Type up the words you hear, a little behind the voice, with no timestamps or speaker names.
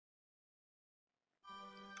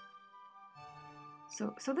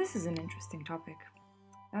So this is an interesting topic.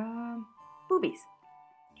 Boobies.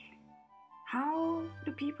 How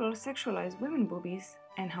do people sexualize women boobies,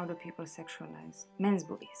 and how do people sexualize men's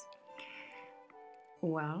boobies?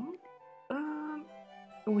 Well,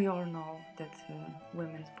 we all know that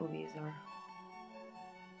women's boobies are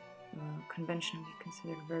conventionally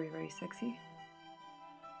considered very, very sexy,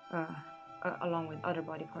 along with other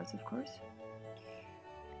body parts, of course.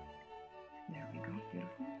 There we go,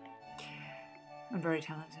 beautiful. I'm very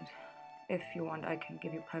talented. If you want, I can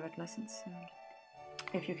give you private lessons,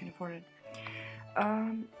 if you can afford it.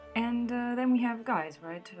 And then we have guys,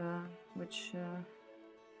 right, which have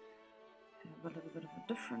a little bit of a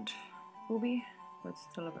different boobie, but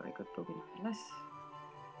still a very good boobie nonetheless.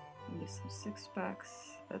 Maybe some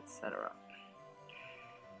six-packs, etc.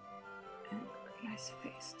 And a very nice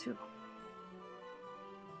face too.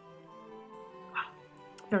 Wow,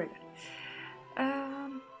 very good.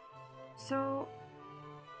 So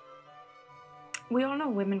we all know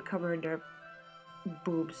women cover their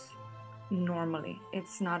boobs normally.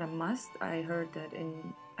 It's not a must. I heard that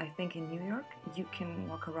I think in New York you can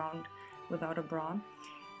walk around without a bra,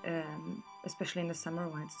 especially in the summer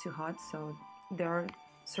when it's too hot. So there are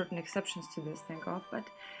certain exceptions to this, thank God. But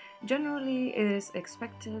generally it is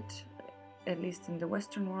expected, at least in the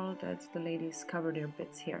Western world, that the ladies cover their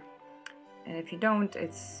bits here. And if you don't,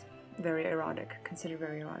 it's very erotic, considered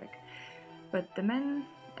very erotic. But the men,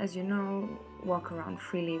 as you know, walk around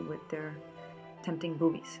freely with their tempting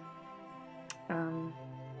boobies.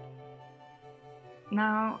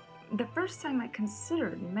 Now, the first time I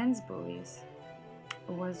considered men's boobies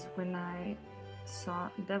was when I saw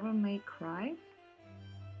Devil May Cry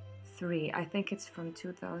 3. I think it's from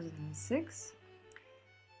 2006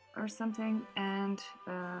 or something, and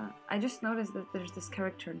I just noticed that there's this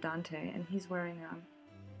character Dante, and he's wearing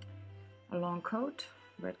a long coat,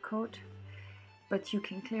 red coat, but you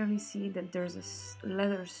can clearly see that there's a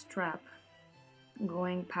leather strap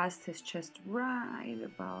going past his chest right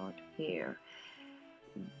about here,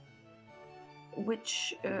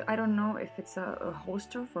 which I don't know if it's a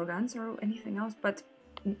holster for guns or anything else, but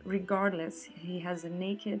regardless, he has a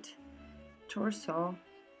naked torso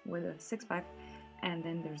with a six-pack, and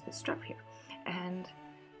then there's the strap here. And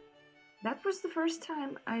that was the first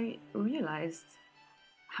time I realized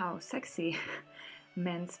how sexy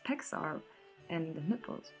men's pecs are and the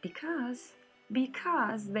nipples, because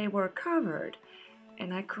they were covered,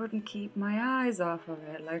 and I couldn't keep my eyes off of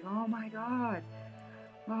it. Like, oh my god,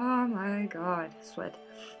 sweat.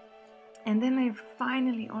 And then I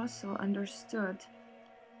finally also understood.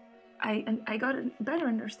 I got a better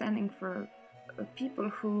understanding for people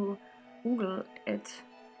who Google it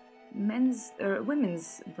women's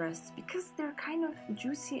breasts, because they're kind of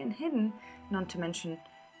juicy and hidden, not to mention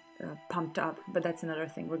pumped up, but that's another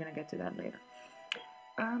thing. We're gonna get to that later.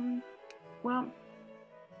 Well,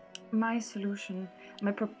 my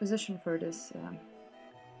proposition for this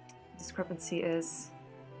discrepancy is,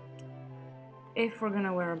 if we're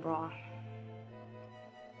gonna wear a bra,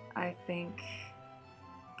 I think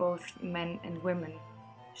both men and women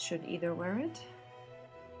should either wear it,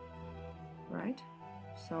 right?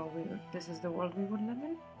 So this is the world we would live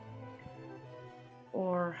in,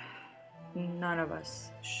 or none of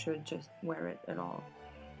us should just wear it at all.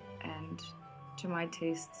 And to my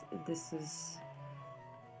taste, this is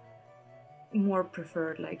more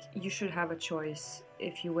preferred. Like, you should have a choice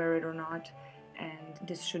if you wear it or not, and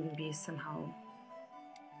this shouldn't be somehow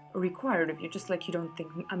required of you, just like you don't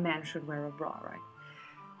think a man should wear a bra, right?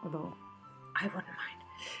 Although I wouldn't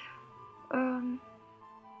mind.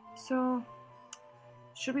 So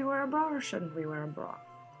should we wear a bra or shouldn't we wear a bra?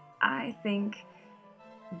 I think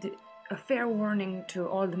a fair warning to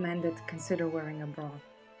all the men that consider wearing a bra: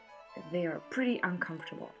 they are pretty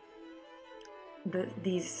uncomfortable.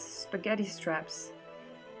 These spaghetti straps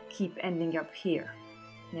keep ending up here,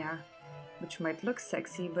 yeah, which might look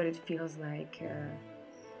sexy, but it feels like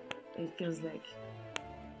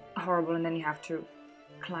horrible. And then you have to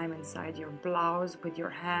climb inside your blouse with your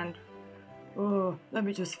hand. Oh, let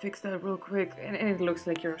me just fix that real quick, and it looks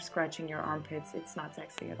like you're scratching your armpits. It's not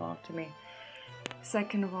sexy at all to me.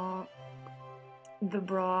 Second of all, the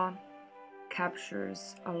bra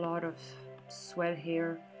captures a lot of sweat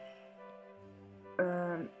here.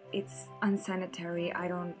 It's unsanitary. I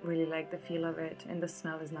don't really like the feel of it, and the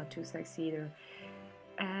smell is not too sexy either.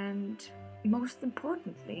 And most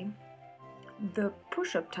importantly, the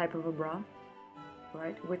push-up type of a bra,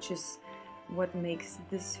 right, which is what makes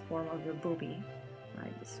this form of your boobie,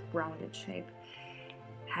 right, this rounded shape,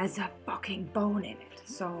 has a fucking bone in it.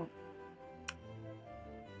 So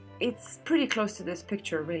it's pretty close to this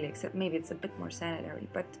picture, really, except maybe it's a bit more sanitary,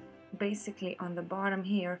 but basically on the bottom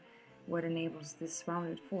here, what enables this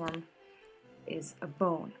rounded form is a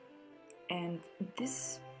bone. And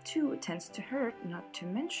this too tends to hurt, not to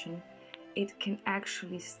mention it can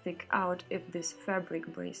actually stick out if this fabric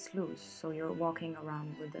breaks loose. So you're walking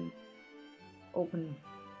around with an open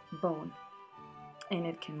bone, and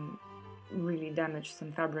it can really damage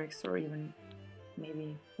some fabrics, or even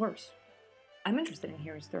maybe worse. I'm interested in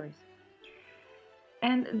hearing stories.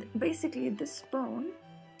 And basically this bone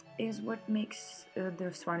is what makes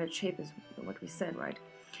the rounded shape, is what we said, right?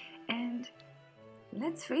 And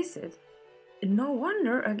let's face it, no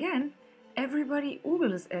wonder, again, everybody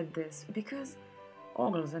ogles at this, because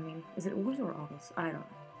ogles, I mean, is it ogles or ogles? I don't know.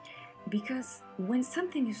 Because when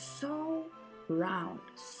something is so round,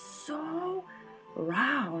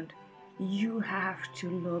 you have to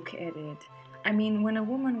look at it. I mean, when a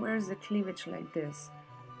woman wears a cleavage like this,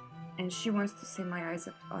 and she wants to say my eyes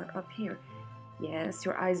are up here, yes,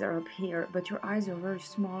 your eyes are up here, but your eyes are very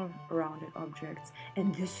small, rounded objects,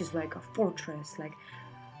 and this is like a fortress. Like,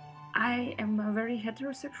 I am a very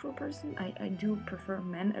heterosexual person. I do prefer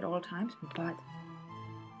men at all times, but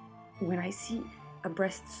when I see a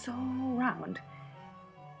breast so round,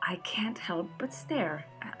 I can't help but stare.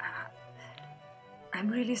 I'm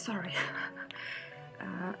really sorry.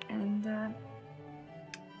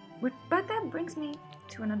 But that brings me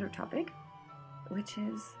to another topic, which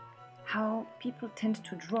is how people tend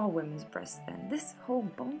to draw women's breasts then. This whole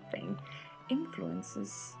bone thing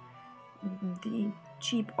influences the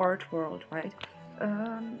cheap art world, right?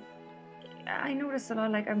 I notice a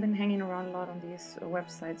lot, like I've been hanging around a lot on these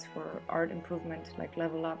websites for art improvement, like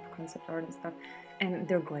Level Up, concept art and stuff, and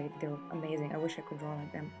they're great, they're amazing. I wish I could draw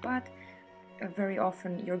like them, but very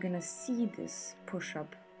often you're gonna see this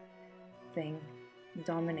push-up thing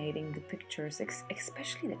dominating the pictures,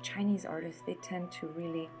 especially the Chinese artists. They tend to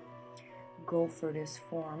really go for this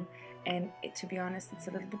form, and to be honest, it's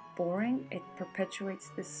a little bit boring. It perpetuates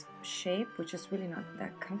this shape, which is really not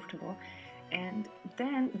that comfortable. And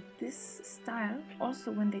then this style,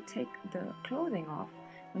 also when they take the clothing off,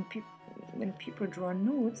 when people draw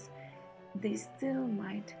nudes, they still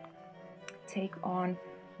might take on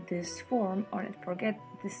this form and forget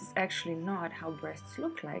this is actually not how breasts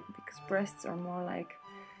look like, because breasts are more like,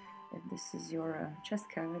 if this is your chest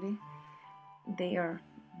cavity, they are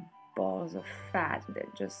balls of fat that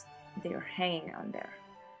they are hanging on there,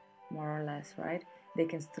 more or less, right? They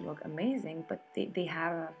can still look amazing, but they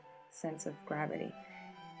have a sense of gravity,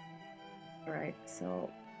 right? So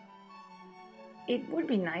it would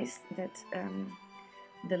be nice that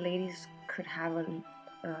the ladies could have a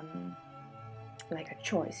like a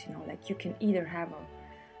choice, you know, like you can either have a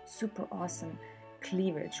super awesome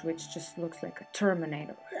cleavage, which just looks like a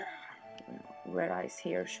Terminator, you know, red eyes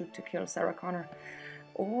here, shoot to kill, Sarah Connor,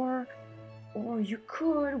 or you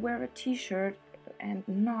could wear a t-shirt and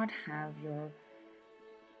not have your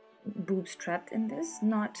boobs trapped in this,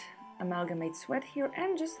 not amalgamate sweat here,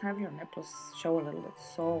 and just have your nipples show a little bit.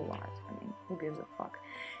 So what? I mean, who gives a fuck?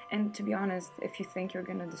 And to be honest, if you think you're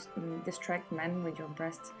gonna distract men with your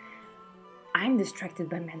breasts, I'm distracted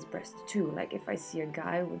by men's breasts too. Like if I see a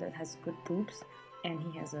guy that has good boobs and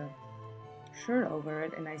he has a shirt over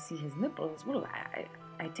it and I see his nipples, well,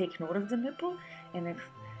 I take note of the nipple, and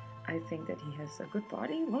if I think that he has a good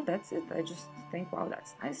body, well, that's it. I just think, wow,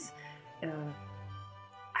 that's nice.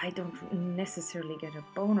 I don't necessarily get a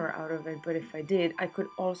boner out of it, but if I did, I could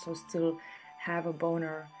also still have a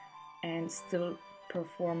boner and still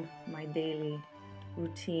perform my daily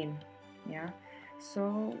routine, yeah?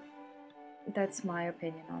 So that's my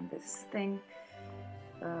opinion on this thing.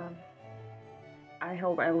 I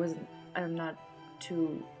hope I'm not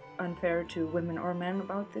too unfair to women or men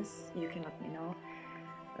about this. You can let me know.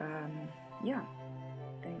 Yeah,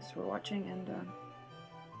 thanks for watching, and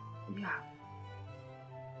yeah.